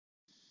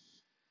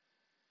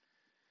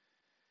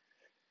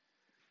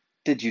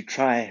Did you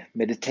try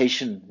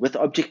meditation with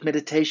object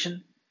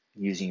meditation,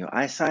 using your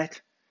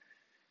eyesight?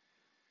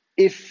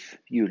 If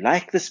you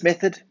like this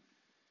method,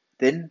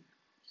 then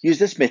use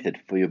this method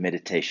for your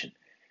meditation.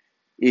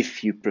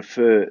 If you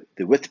prefer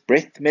the with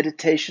breath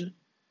meditation,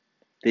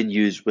 then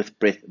use with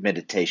breath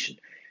meditation.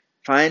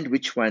 Find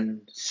which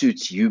one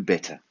suits you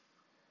better.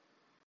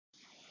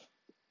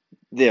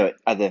 There are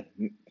other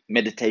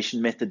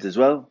meditation methods as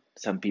well.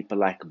 Some people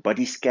like a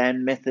body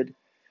scan method.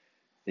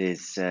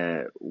 There's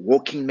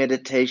walking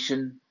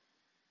meditation.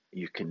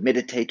 You can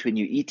meditate when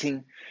you're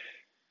eating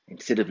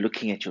instead of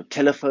looking at your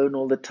telephone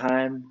all the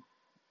time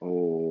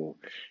or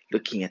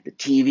looking at the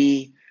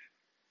TV.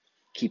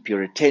 Keep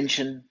your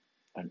attention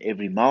on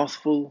every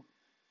mouthful,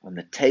 on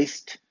the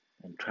taste,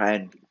 and try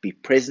and be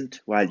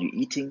present while you're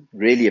eating.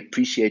 Really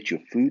appreciate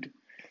your food.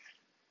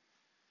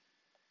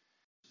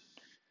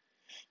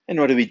 And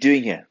what are we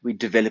doing here? We're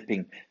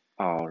developing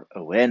our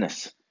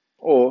awareness.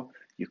 Or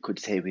you could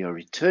say we are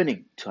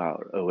returning to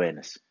our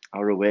awareness.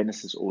 Our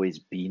awareness has always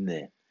been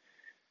there.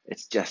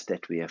 It's just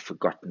that we have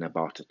forgotten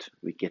about it.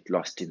 We get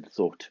lost in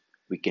thought.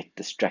 We get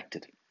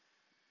distracted.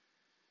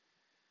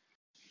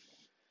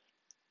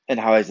 And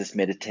how is this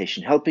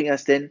meditation helping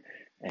us then?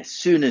 As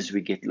soon as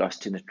we get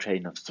lost in a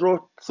train of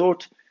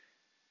thought,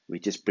 we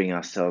just bring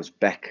ourselves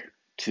back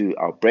to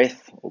our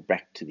breath or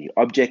back to the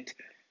object,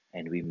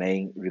 and we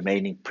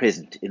remaining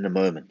present in the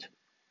moment.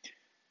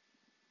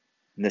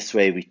 In this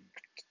way, we're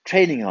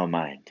training our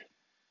mind.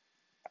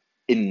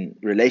 In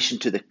relation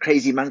to the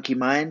crazy monkey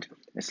mind,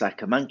 it's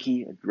like a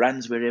monkey. It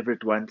runs wherever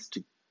it wants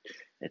to.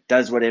 It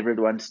does whatever it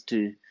wants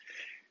to,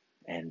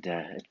 and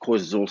it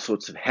causes all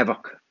sorts of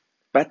havoc.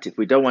 But if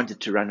we don't want it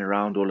to run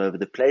around all over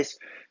the place,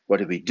 what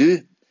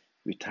do?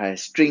 We tie a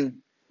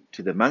string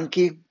to the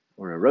monkey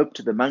or a rope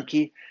to the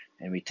monkey,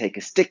 and we take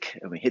a stick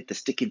and we hit the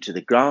stick into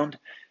the ground,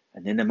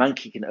 and then the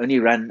monkey can only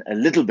run a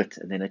little bit,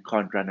 and then it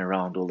can't run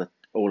around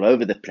all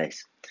over the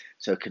place.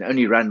 So it can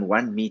only run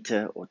 1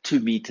 meter or 2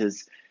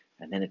 meters,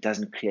 and then it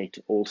doesn't create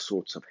all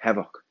sorts of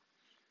havoc.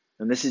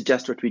 And this is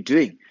just what we're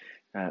doing.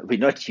 We're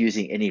not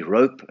using any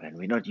rope and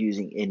we're not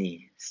using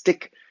any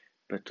stick,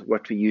 but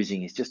what we're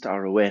using is just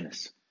our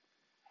awareness.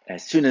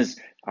 As soon as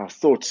our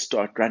thoughts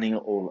start running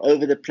all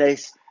over the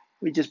place,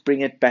 we just bring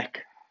it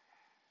back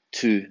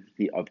to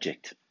the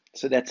object.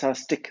 So that's our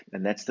stick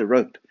and that's the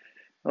rope.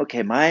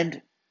 Okay,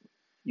 mind,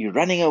 you're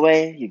running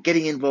away, you're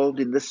getting involved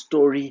in this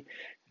story,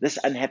 this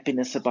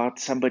unhappiness about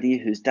somebody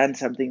who's done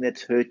something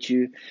that's hurt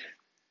you,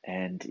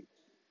 and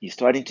you're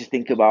starting to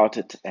think about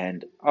it,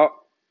 and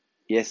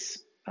yes,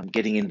 I'm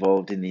getting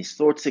involved in these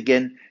thoughts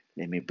again.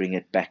 Let me bring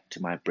it back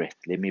to my breath.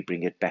 Let me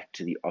bring it back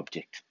to the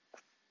object.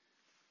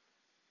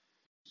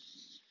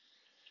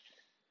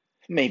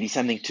 Maybe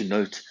something to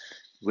note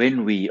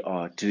when we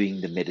are doing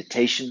the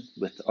meditation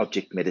with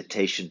object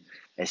meditation.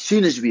 As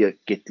soon as we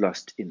get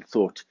lost in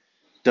thought,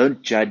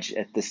 don't judge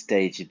at this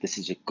stage if this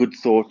is a good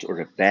thought or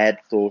a bad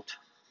thought.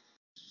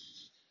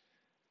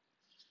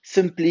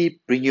 Simply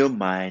bring your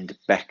mind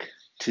back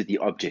to the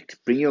object.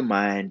 Bring your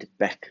mind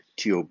back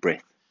to your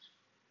breath.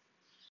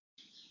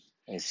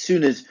 As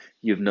soon as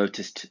you've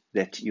noticed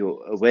that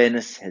your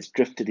awareness has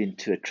drifted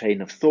into a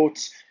train of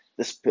thoughts,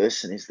 this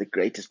person is the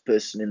greatest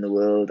person in the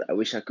world, I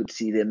wish I could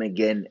see them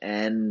again,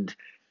 and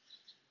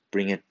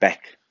bring it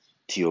back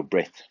to your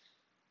breath.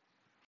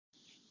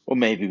 Or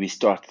maybe we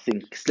start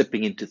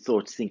slipping into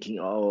thoughts thinking,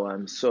 oh,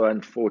 I'm so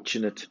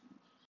unfortunate,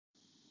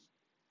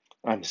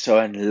 I'm so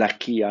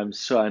unlucky, I'm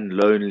so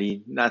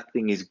lonely,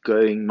 nothing is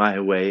going my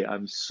way,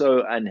 I'm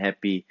so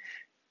unhappy.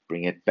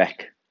 Bring it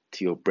back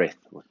to your breath,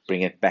 or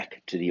bring it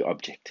back to the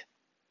object.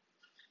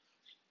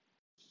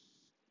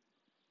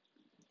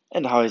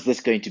 And how is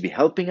this going to be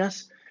helping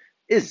us?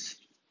 Is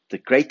the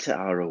greater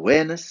our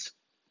awareness,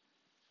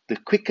 the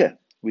quicker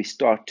we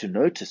start to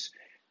notice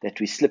that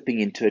we're slipping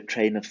into a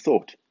train of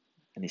thought.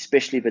 And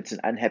especially if it's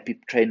an unhappy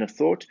train of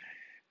thought,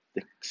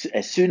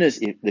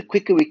 the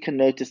quicker we can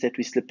notice that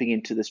we're slipping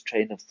into this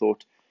train of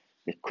thought,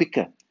 the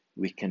quicker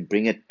we can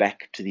bring it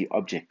back to the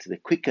object, the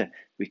quicker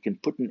we can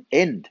put an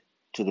end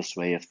to this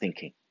way of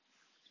thinking.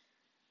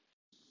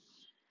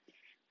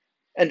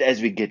 And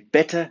as we get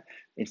better,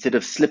 instead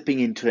of slipping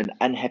into an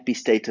unhappy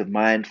state of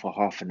mind for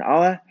half an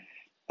hour,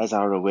 as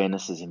our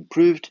awareness is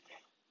improved,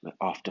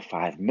 after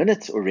 5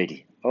 minutes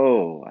already,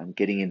 oh, I'm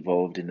getting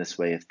involved in this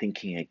way of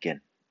thinking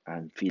again.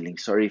 I'm feeling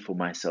sorry for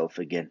myself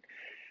again.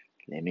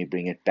 Let me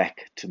bring it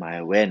back to my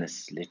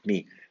awareness. Let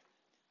me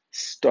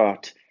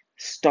start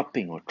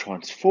stopping or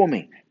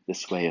transforming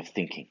this way of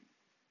thinking.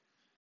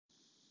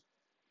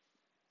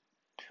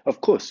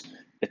 Of course,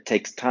 it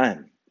takes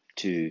time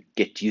to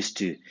get used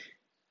to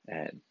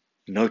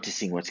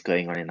noticing what's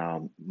going on in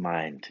our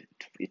mind,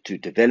 to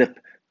develop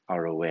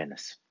our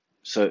awareness.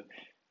 So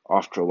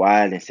after a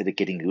while, instead of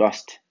getting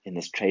lost in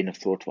this train of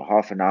thought for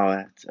half an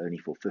hour, it's only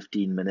for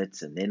 15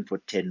 minutes and then for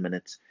 10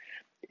 minutes.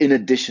 In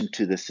addition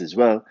to this as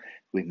well,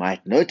 we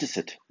might notice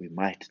it. We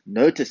might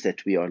notice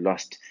that we are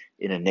lost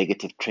in a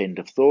negative trend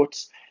of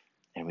thoughts,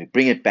 and we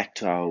bring it back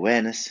to our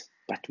awareness,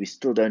 but we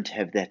still don't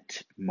have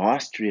that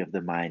mastery of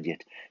the mind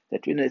yet,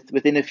 that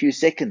within a few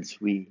seconds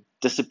we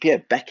disappear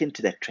back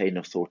into that train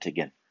of thought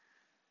again.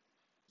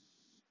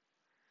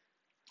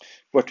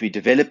 What we're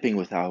developing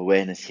with our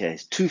awareness here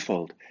is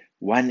twofold.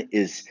 One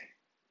is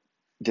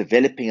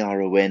developing our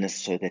awareness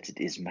so that it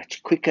is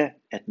much quicker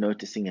at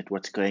noticing at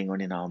what's going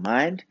on in our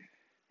mind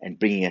and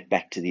bringing it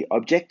back to the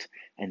object.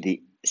 And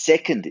the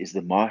second is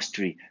the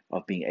mastery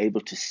of being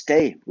able to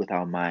stay with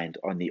our mind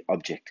on the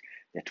object,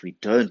 that we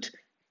don't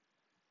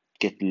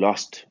get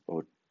lost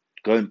or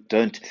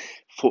don't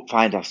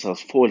find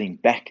ourselves falling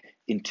back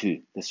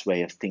into this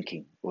way of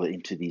thinking or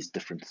into these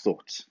different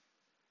thoughts.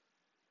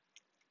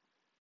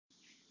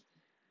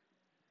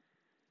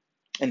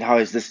 And how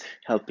is this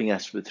helping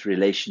us with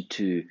relation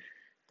to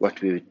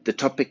the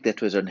topic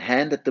that was on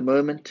hand at the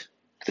moment,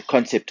 the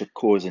concept of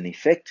cause and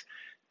effect,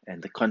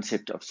 and the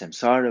concept of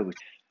samsara, which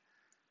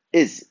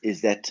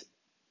is that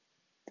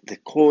the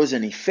cause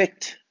and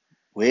effect,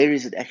 where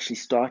is it actually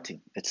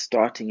starting? It's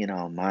starting in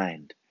our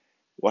mind,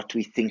 what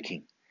we're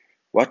thinking.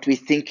 What we're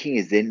thinking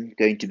is then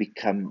going to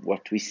become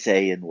what we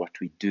say and what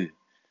we do.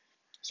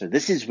 So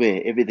this is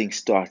where everything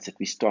starts, that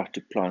we start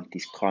to plant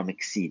these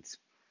karmic seeds.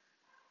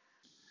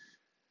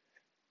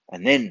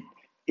 And then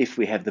if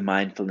we have the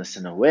mindfulness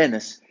and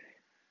awareness,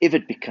 if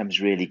it becomes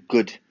really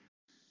good,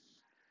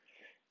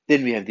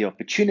 then we have the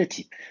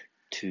opportunity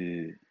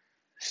to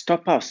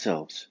stop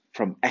ourselves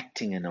from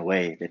acting in a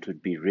way that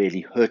would be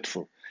really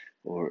hurtful,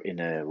 or in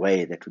a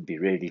way that would be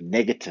really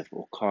negative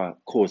or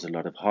cause a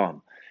lot of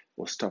harm,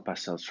 or stop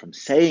ourselves from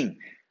saying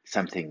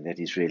something that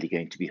is really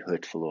going to be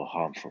hurtful or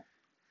harmful.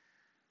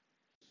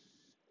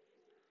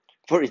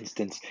 For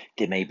instance,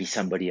 there may be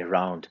somebody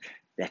around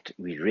that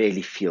we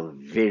really feel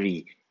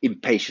very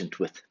impatient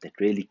with, that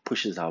really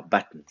pushes our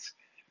buttons,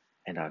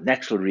 and our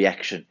natural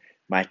reaction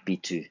might be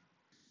to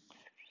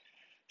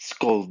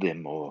scold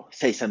them or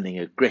say something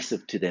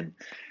aggressive to them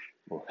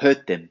or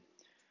hurt them.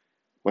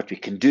 What we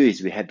can do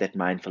is we have that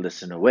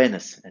mindfulness and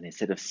awareness, and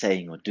instead of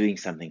saying or doing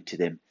something to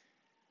them,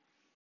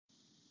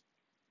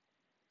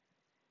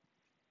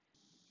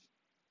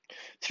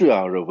 through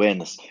our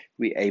awareness,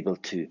 we're able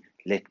to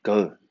let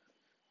go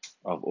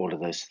of all of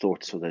those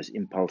thoughts or those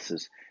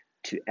impulses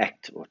to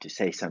act or to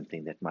say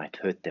something that might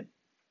hurt them.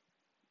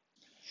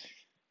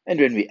 And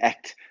when we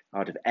act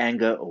out of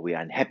anger or we're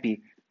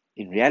unhappy,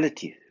 in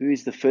reality, who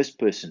is the first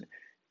person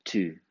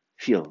to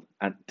feel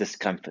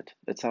discomfort?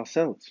 It's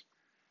ourselves.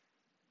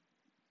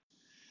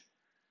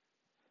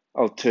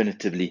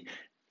 Alternatively,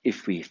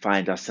 if we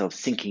find ourselves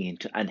sinking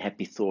into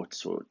unhappy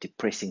thoughts or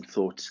depressing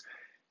thoughts,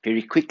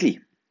 very quickly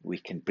we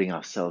can bring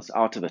ourselves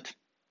out of it.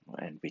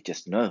 And we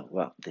just know,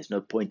 well, there's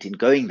no point in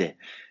going there.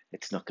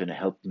 It's not going to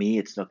help me.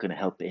 It's not going to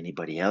help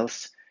anybody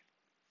else.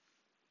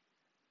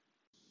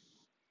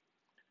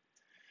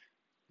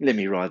 Let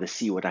me rather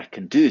see what I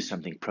can do,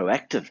 something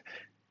proactive,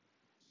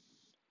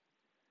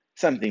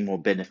 something more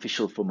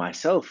beneficial for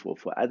myself or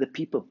for other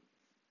people.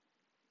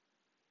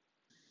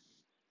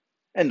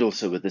 And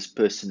also with this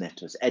person that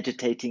was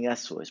agitating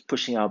us or is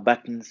pushing our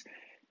buttons,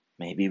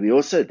 maybe we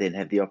also then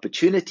have the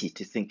opportunity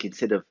to think,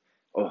 instead of,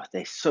 oh,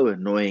 they're so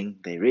annoying,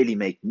 they really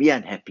make me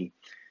unhappy,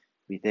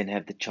 we then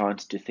have the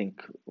chance to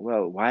think,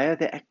 well, why are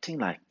they acting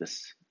like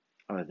this?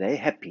 Are they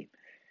happy?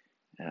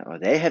 Are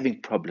they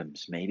having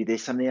problems? Maybe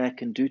there's something I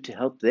can do to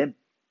help them.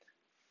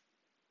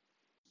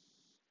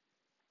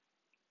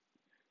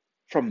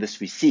 From this,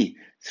 we see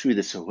through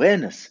this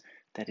awareness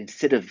that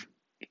instead of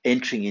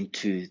entering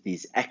into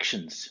these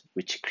actions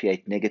which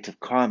create negative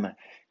karma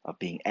of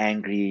being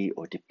angry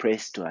or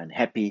depressed or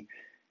unhappy,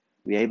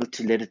 we're able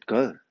to let it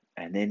go.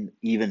 And then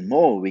even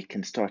more, we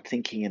can start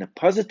thinking in a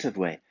positive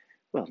way.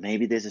 Well,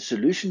 maybe there's a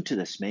solution to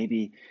this.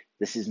 Maybe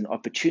this is an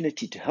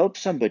opportunity to help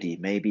somebody.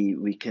 Maybe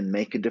we can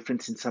make a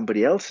difference in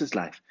somebody else's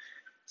life.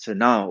 So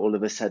now, all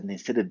of a sudden,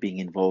 instead of being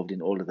involved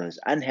in all of those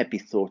unhappy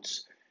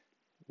thoughts,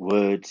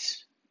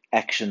 words,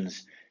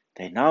 actions,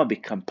 they now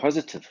become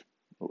positive.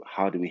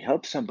 How do we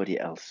help somebody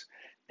else?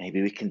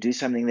 Maybe we can do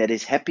something that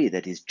is happy,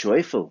 that is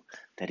joyful,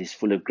 that is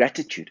full of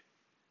gratitude.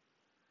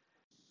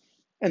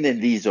 And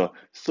then these are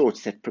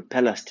thoughts that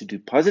propel us to do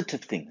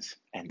positive things.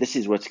 And this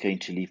is what's going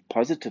to leave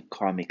positive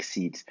karmic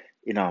seeds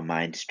in our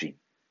mind stream.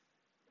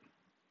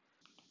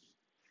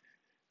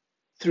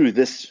 Through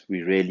this,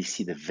 we really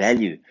see the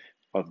value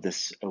of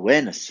this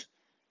awareness,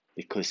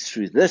 because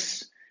through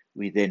this,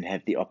 we then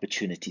have the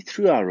opportunity,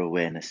 through our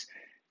awareness,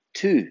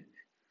 to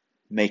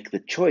make the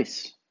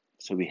choice.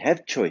 So we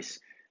have choice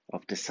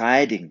of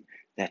deciding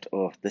that,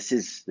 oh, this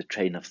is the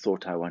train of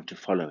thought I want to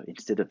follow,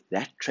 instead of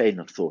that train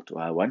of thought,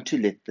 or I want to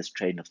let this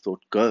train of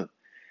thought go.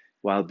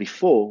 While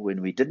before,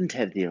 when we didn't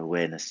have the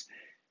awareness,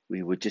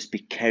 we would just be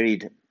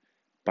carried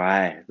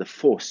by the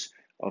force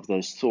of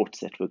those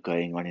thoughts that were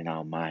going on in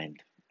our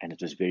mind. And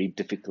it was very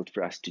difficult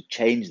for us to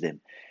change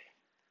them,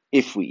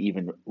 if we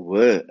even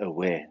were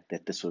aware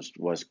that this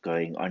was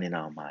going on in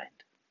our mind.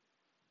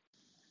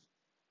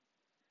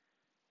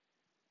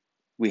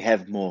 We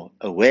have more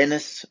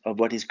awareness of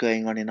what is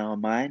going on in our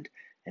mind,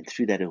 and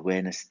through that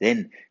awareness,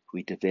 then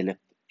we develop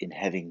in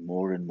having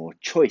more and more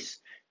choice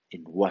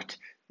in what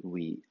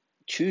we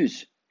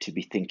choose to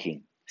be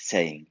thinking,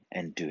 saying,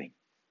 and doing.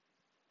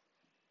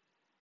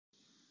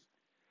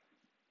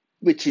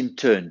 which in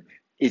turn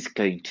is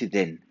going to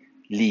then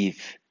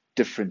leave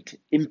different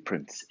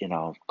imprints in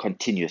our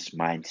continuous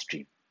mind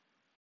stream.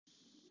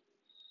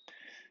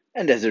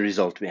 And as a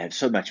result, we have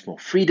so much more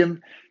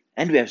freedom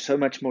and we have so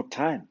much more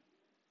time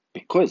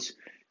because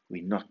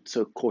we're not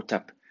so caught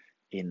up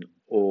in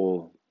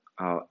all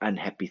our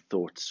unhappy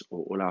thoughts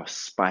or all our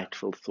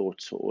spiteful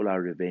thoughts or all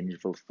our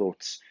revengeful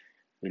thoughts.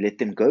 We let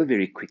them go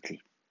very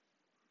quickly.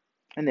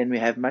 And then we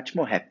have much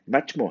more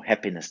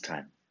happiness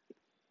time.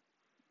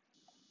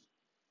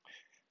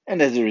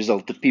 And as a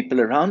result, the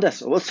people around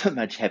us are also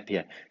much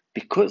happier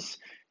because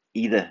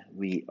either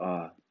we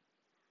are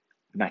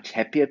much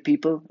happier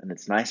people and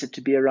it's nicer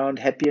to be around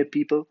happier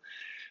people,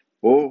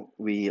 or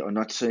we are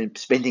not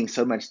spending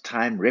so much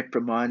time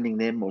reprimanding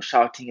them or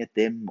shouting at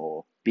them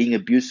or being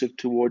abusive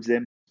towards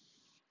them.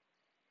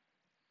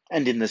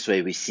 And in this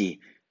way, we see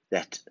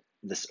that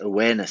this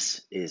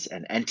awareness is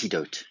an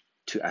antidote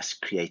to us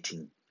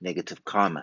creating negative karma.